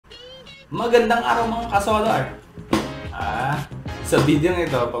Magandang araw mga ka-solar! Sa video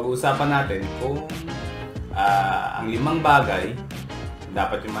ito, pag-uusapan natin kung ang 5 bagay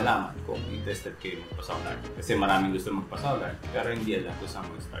dapat yung malaman kung interested kayo magpa-solar. Kasi maraming gusto magpa-solar pero hindi alam kung saan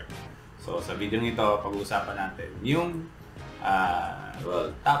mag-start. So sa video ito, pag-uusapan natin yung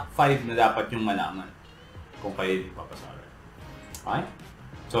top 5 na dapat yung malaman kung kayo magpa-solar. Okay?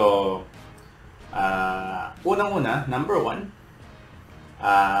 So, unang-una, number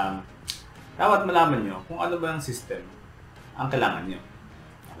 1, dapat malaman nyo kung ano ba ang system ang kailangan nyo.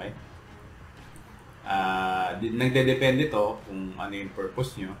 Okay? Nagdedepende to kung ano yung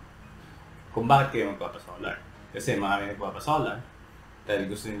purpose nyo, kung bakit kayo magpapasolar. Kasi marami nagpapasolar dahil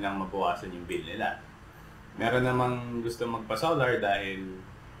gusto nilang mabawasan yung bill nila. Meron namang gusto magpasolar dahil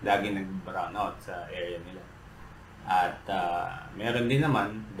lagi nag-brownout sa area nila. At meron din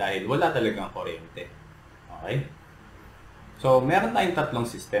naman dahil wala talagang kuryente. Okay? So, meron tayong tatlong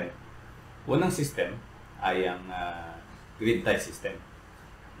system. Unang system ay ang grid tie system.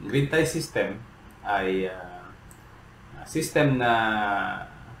 Grid tie system ay system na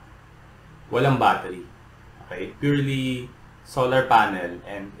walang battery. Okay? Purely solar panel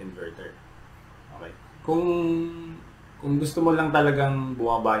and inverter. Okay? Kung gusto mo lang talagang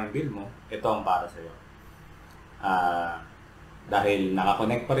bumaba yung bill mo, ito ang para sa iyo. Dahil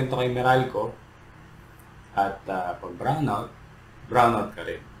nakakonect pa rin to kay Meralco at pag brownout ka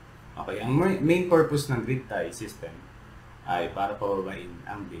rin. Okay, ang main purpose ng grid tie system ay para pababain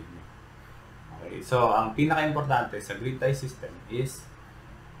ang bill mo. Okay, so ang pinaka-importante sa grid tie system is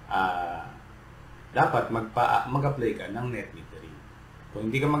dapat mag-apply ka ng net metering.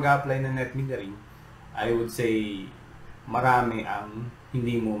 Kung hindi ka mag-apply ng net metering, I would say marami ang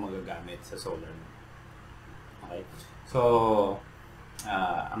hindi mo magagamit sa solar mo. Okay, so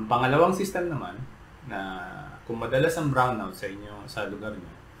ang pangalawang system naman na kung madalas ang brownout sa inyo sa lugar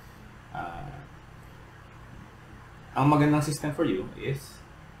niyo, ang magandang system for you is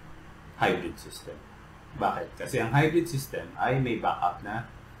hybrid system. Bakit? Kasi ang hybrid system ay may backup na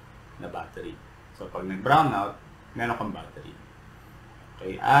battery. So pag nag-brownout, meron kang battery.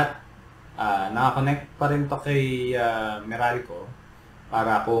 Okay? At nakakonect pa rin to kay Meralco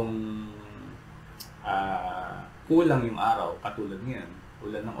para kung kulang yung araw, katulad ngayon,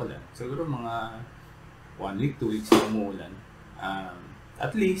 ulan ng ulan. Siguro mga 1 week, 2 weeks na umuulan.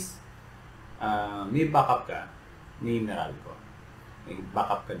 At least, may backup ka ni Meralco. May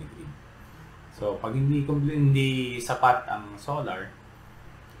backup ka ni Green. So, pag hindi sapat ang solar,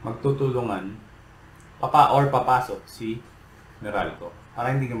 magtutulungan papasok si Meralco para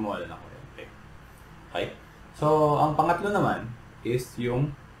hindi ka mawala ng kuryente. Okay? So, ang pangatlo naman is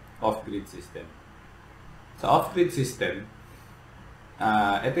yung off-grid system. Sa off-grid system,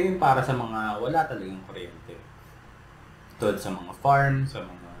 ito yung para sa mga wala talagang kuryente. Tulad sa mga farm,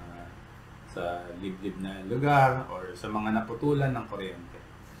 sa liblib na lugar, or sa mga naputulan ng kuryente.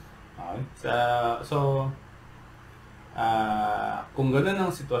 Okay? Kung gano'n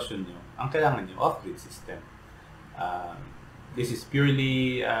ang sitwasyon nyo, ang kailangan nyo, off-grid system. This is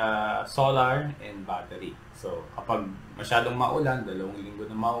purely solar and battery. So, kapag masyadong maulan, 2 linggo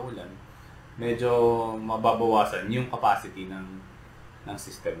na maulan, medyo mababawasan yung capacity ng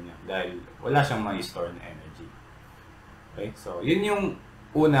system niya dahil wala siyang ma-store na energy. Okay? So, yun yung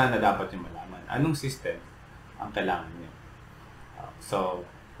una na dapat yung malaman. Anong system ang kailangan niyo? So,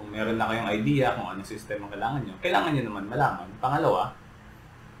 kung meron na kayong idea kung anong system ang kailangan niyo naman malaman. Pangalawa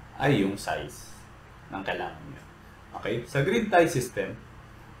ay yung size ng kailangan niyo. Okay? Sa grid tie system,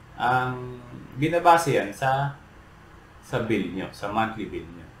 ang binabase yan sa bill niyo, sa monthly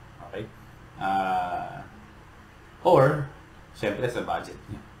bill niyo. Okay? Or, syempre sa budget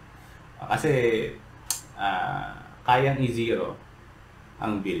niyo. Kasi, kayang i-zero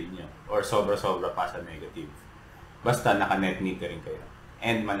ang bill nyo or sobra-sobra pa sa negative. Basta naka-net metering kayo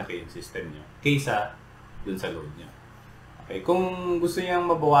and malaki yung system nyo kaysa dun sa load nyo. Okay, kung gusto nyo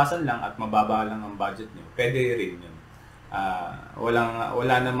mabawasan lang at mababa lang ang budget nyo, pwede rin yun.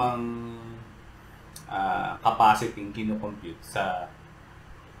 Wala namang capacity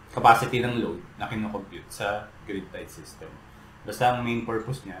ng load na kinocompute sa grid tie system. Basta ang main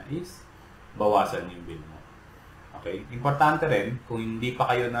purpose niya is bawasan yung bill mo. Okay? Importante rin, kung hindi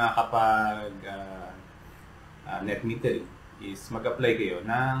pa kayo nakakapag net metering, is mag-apply kayo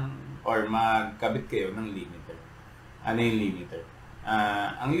or magkabit kayo ng limiter. Ano yung limiter?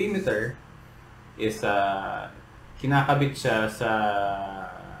 Ang limiter is nakakabit siya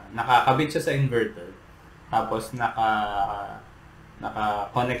sa inverter, tapos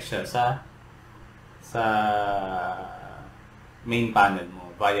naka-connect siya sa main panel mo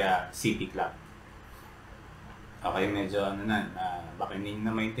via CT clock. Okay, medyo baka hindi na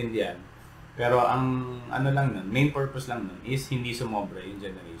maintindihan. Pero ang ano lang nun, main purpose lang nun is hindi sumobra yung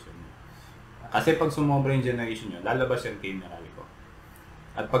generation nyo. Kasi pag sumobra yung generation nyo, lalabas yan kay Meralco.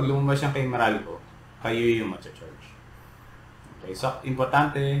 At pag lumabas yan kay Meralco, kayo yung ma-charge. Okay, so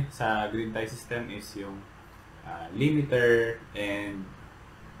importante sa grid tie system is yung limiter and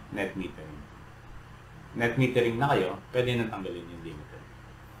net metering. Net metering na kayo, pwede nang tanggalin yung limiter.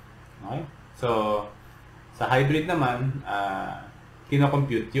 Okay? So, sa hybrid naman,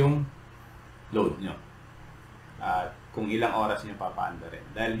 kinocompute yung load nyo. At kung ilang oras nyo papaanda rin.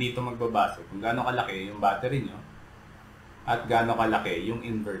 Dahil dito magbabase kung gaano kalaki yung battery nyo at gaano kalaki yung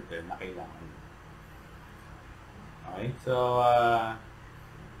inverter na kailangan nyo. Okay? So,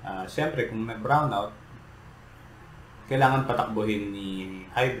 syempre kung nag-brownout, kailangan patakbuhin ni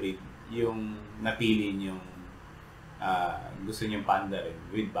hybrid yung napili nyong gusto nyong paanda rin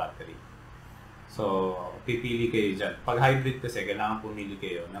with battery. So, pipili kayo dyan. Pag hybrid kasi, kailangan pumili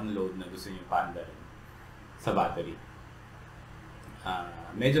kayo ng load na gusto nyo paanda rin sa battery.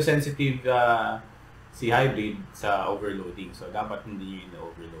 Medyo sensitive si hybrid sa overloading. So, dapat hindi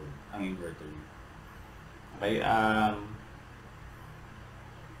nyo overload ang inverter nyo. Okay?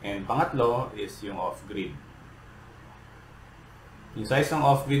 And pangatlo is yung off-grid. Yung size ng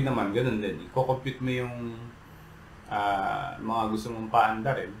off-grid naman, ganun din. I-compute mo yung mga gusto mong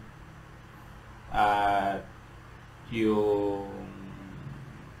paanda rin. At yung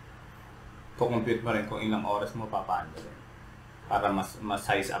compute mo rin kung ilang oras mo papaanda rin para mas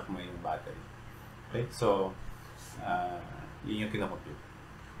size up mo yung battery. Okay? So, yun yung kinocompute.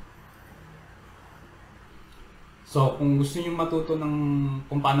 So, kung gusto nyo matuto ng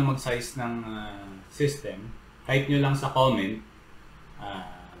kung paano mag-size ng system, type nyo lang sa comment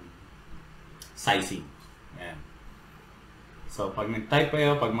sizing. Ayan. So, pag nag-type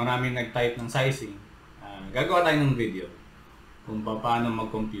kayo, pag maraming nag-type ng sizing, gagawa tayo ng video kung paano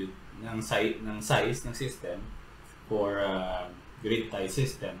mag-compute ng size ng system for grid tie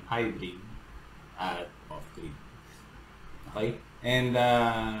system, hybrid, at off-grid. Okay? And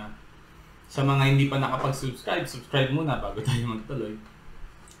sa mga hindi pa nakapag-subscribe, subscribe muna bago tayo magtuloy.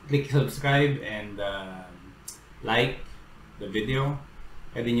 Click subscribe and like the video.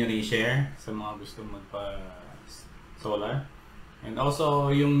 Pwede nyo rin share sa mga gusto magpa-solar. And also,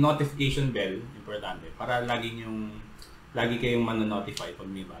 yung notification bell, importante, para lagi kayong manonotify pag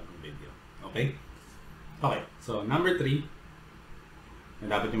may bagong video. Okay? Okay, so number 3,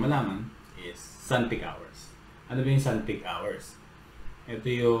 na dapat nyo malaman, is sun peak hours. Ano ba yung sun peak hours? Ito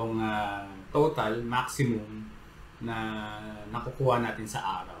yung total, maximum, na nakukuha natin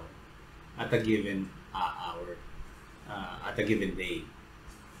sa araw at a given hour, at a given day.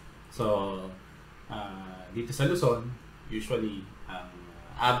 So, dito sa Luzon, usually, ang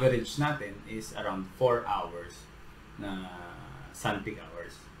average natin is around 4 hours na sun peak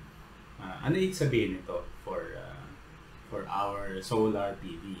hours. Ano ibig sabihin ito for our solar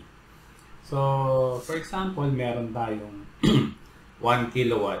PV? So, for example, meron tayong 1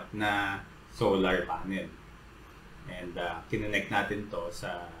 kilowatt na solar panel. And kinonect natin to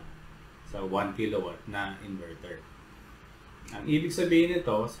sa 1 kilowatt na inverter. Ang ibig sabihin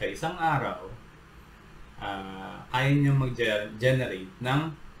nito, sa isang araw, kaya nyo mag-generate ng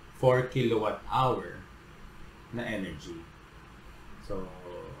 4 kilowatt hour na energy. So,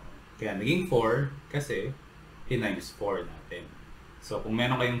 kaya naging 4 kasi times 4 natin. So, kung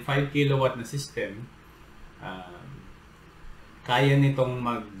meron kayong 5 kilowatt na system, kaya nitong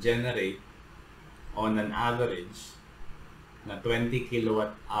mag-generate on an average na 20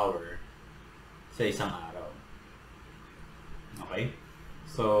 kilowatt hour sa isang araw. Okay?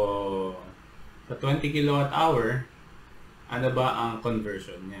 So, sa 20 kilowatt hour, ano ba ang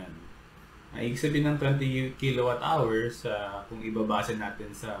conversion niyan? Ang ibig sabihin ng 20 kilowatt hours, kung ibabase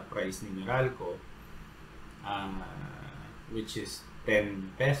natin sa price ni Meralco, which is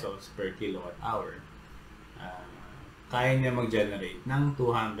 10 pesos per kilowatt hour, kaya niya mag-generate ng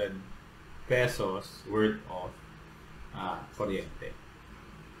 200 pesos worth of kuryente.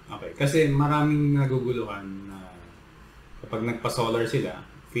 Okay, kasi maraming naguguluhan na kapag nagpa-solar sila,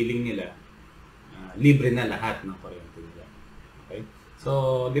 feeling nila libre na lahat ng kuryente nila. Okay?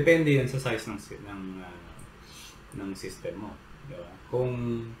 So, depende 'yan sa size ng system mo, di ba? Kung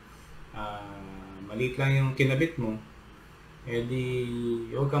maliit lang yung kinabit mo, edi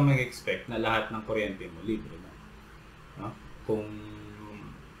huwag kang mag-expect na lahat ng kuryente mo libre na. No? Kung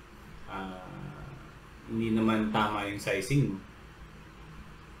hindi naman tama yung sizing mo,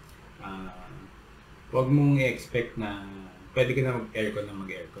 huwag mong i-expect na pwede ka na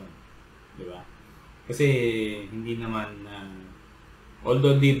mag-aircon, di ba? Kasi hindi naman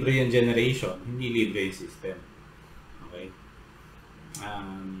although libre yung generation, hindi libre yung system. Okay?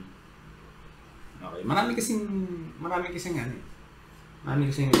 Okay, marami kasing ano eh. Marami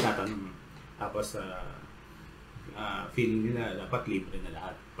kasing nagtatanong. Tapos, feeling nila dapat libre na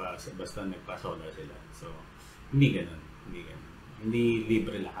lahat basta nagpa-solar sila. So, hindi ganun. Hindi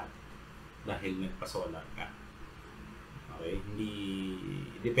libre lahat dahil nagpa-solar ka. Okay? Hindi,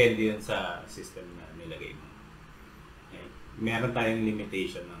 depende yan sa system na nilagay mo. Okay? Meron tayong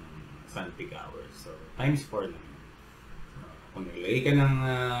limitation ng sun peak hours. So, times 4 lang. So, kung nilagay ka ng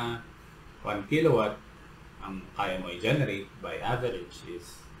 1 kilowatt, ang kaya mo i-generate by average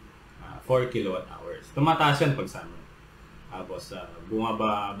is 4 kilowatt hours. Tumataas yan pag summer. Tapos,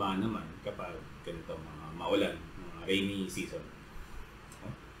 bumababa naman kapag ganito, mga maulan, mga rainy season.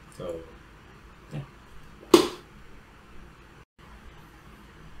 Okay? So, yeah.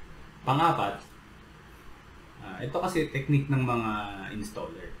 Pang-apat, ito kasi technique ng mga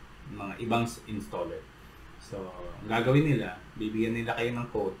installer, mga ibang installer. So, ang gagawin nila, bibigyan nila kayo ng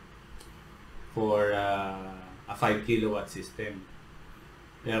quote for a 5 kilowatt system.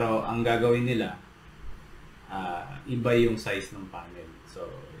 Pero ang gagawin nila, iba yung size ng panel. So,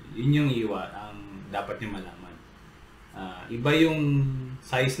 yun yung ang dapat nyo malaman. Iba yung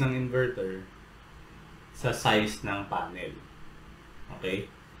size ng inverter sa size ng panel. Okay?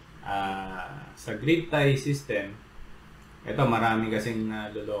 Sa grid tie system, ito marami kasing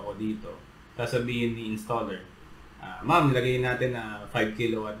naloloko dito. Sasabihin ni installer, ma'am, lagay natin na 5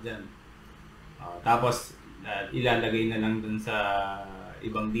 kilowatt dyan. Tapos, ilalagay na lang dun sa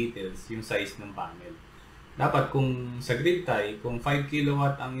ibang details yung size ng panel. Dapat kung sa grid tie, kung 5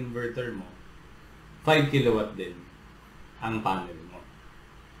 kilowatt ang inverter mo, 5 kilowatt din ang panel mo.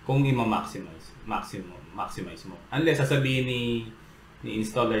 Kung maximize mo. Unless sasabihin ni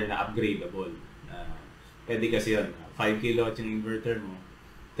installer na upgradable. Pwede kasi yun. 5 kilowatt yung inverter mo,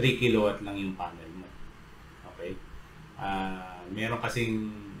 3 kilowatt lang yung panel mo. Okay? Meron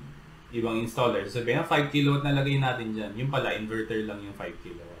kasing ibang installer, sabihin na 5 kilowatt na lagay natin dyan. Yung pala, inverter lang yung 5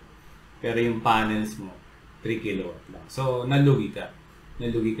 kilowatt. Pero yung panels mo, 3 kilowatt lang. So, nalugi ka.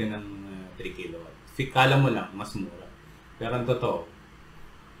 Nalugi ka ng 3 kilowatt. Kala mo lang, mas mura. Pero ang totoo,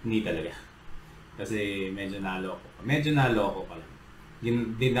 hindi talaga. Kasi medyo naloko ka. Medyo ka lang.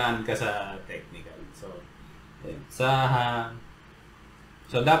 Dinaan ka sa technical. So,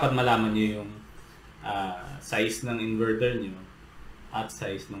 so dapat malaman nyo yung size ng inverter nyo at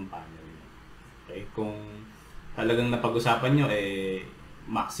size ng panel nyo. Okay? Kung talagang napag-usapan nyo,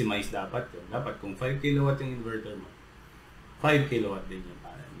 maximize dapat yun. Dapat kung 5 kilowatt yung inverter mo, 5 kilowatt din yung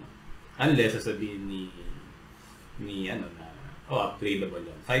panel mo. Unless sasabihin ni upgradable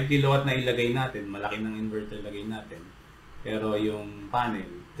yan. 5 kilowatt na ilagay natin, malaki ng inverter lagay natin, pero yung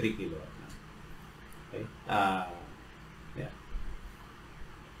panel, 3 kilowatt lang. Okay? Yeah.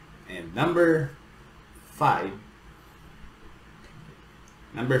 And number 5.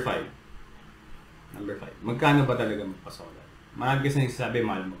 Magkano ba talaga magpa-solar? Marami kasi nagsasabi,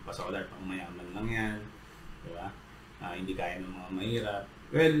 mahal magpa-solar, pang mayaman lang yan. Diba? Hindi kaya ng mga mahirap.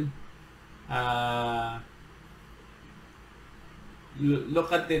 Well, look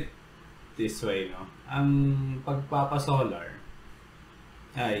at it this way, no? Ang pagpapa-solar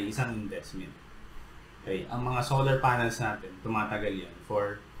ay isang investment. Okay? Ang mga solar panels natin, tumatagal yan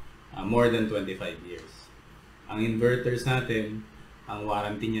for more than 25 years. Ang inverters natin, ang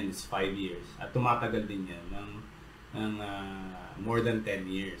warranty niyan is 5 years. At tumatagal din yan ng more than 10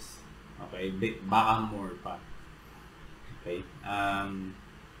 years. Okay? Baka more pa. Okay?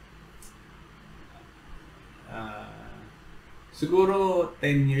 Siguro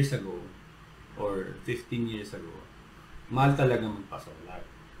 10 years ago or 15 years ago, mahal talaga magpa-solar.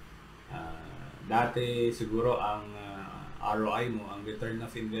 Dati siguro ang ROI mo, ang return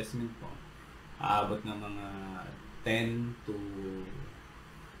of investment mo, aabot ng mga 10 to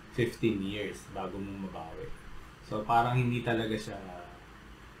 15 years bago mo mabawi. So parang hindi talaga siya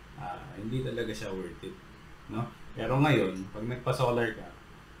worth it, no? Pero ngayon, pag nagpa-solar ka,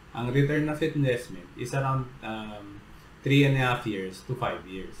 ang return of investment is around 3.5 years to 5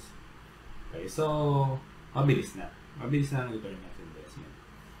 years. Okay, so mabilis na ang return of investment.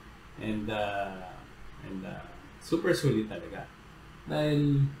 And super sulit talaga.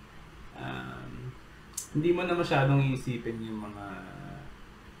 Dahil hindi mo na masyadong iisipin yung mga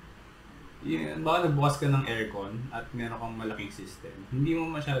baka nagbukas ka ng aircon at meron kang malaking system. Hindi mo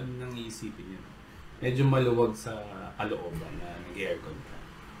masyadong nang iisipin yun. Medyo maluwag sa kalooban na nag-aircon ka.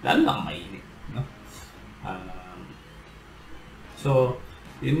 Lalo lang mainit, no? So,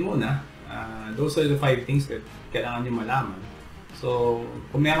 yun muna. Those are the 5 things that kailangan nyo malaman. So,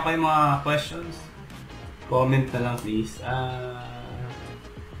 kung meron kayong mga questions, comment na lang please.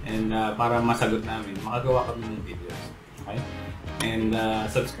 And para masagot namin, makagawa kami ng videos. Okay? And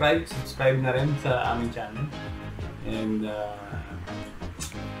subscribe na rin sa aming channel. And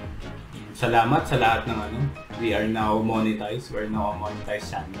salamat sa lahat ng ano. We are now monetized. We're now a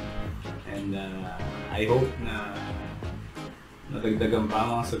monetized channel. And I hope na nadagdagan pa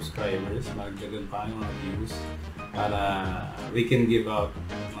ang mga subscribers, magdagan pa ang mga views para we can give out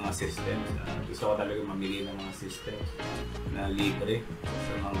mga systems. Gusto ko talaga mamili ng mga systems na libre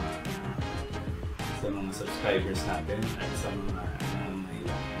sa mga subscribers natin at sa mga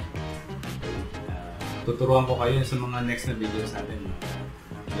tuturuan ko kayo sa mga next na videos natin.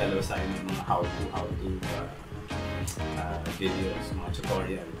 Lalabas tayo ng mga how to videos, mga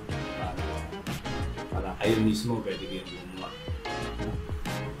tutorial para kayo mismo pwede kayo gumawa.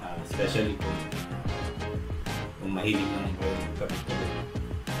 Especially kung mahilig naman kayo magkabit-kabit.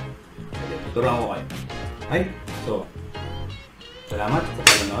 Kaya tuturuan ko kayo. Okay? So, salamat sa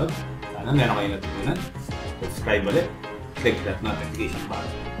panonood. Sana meron kayong natutunan. Subscribe ulit. Click that notification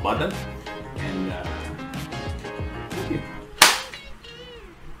button. And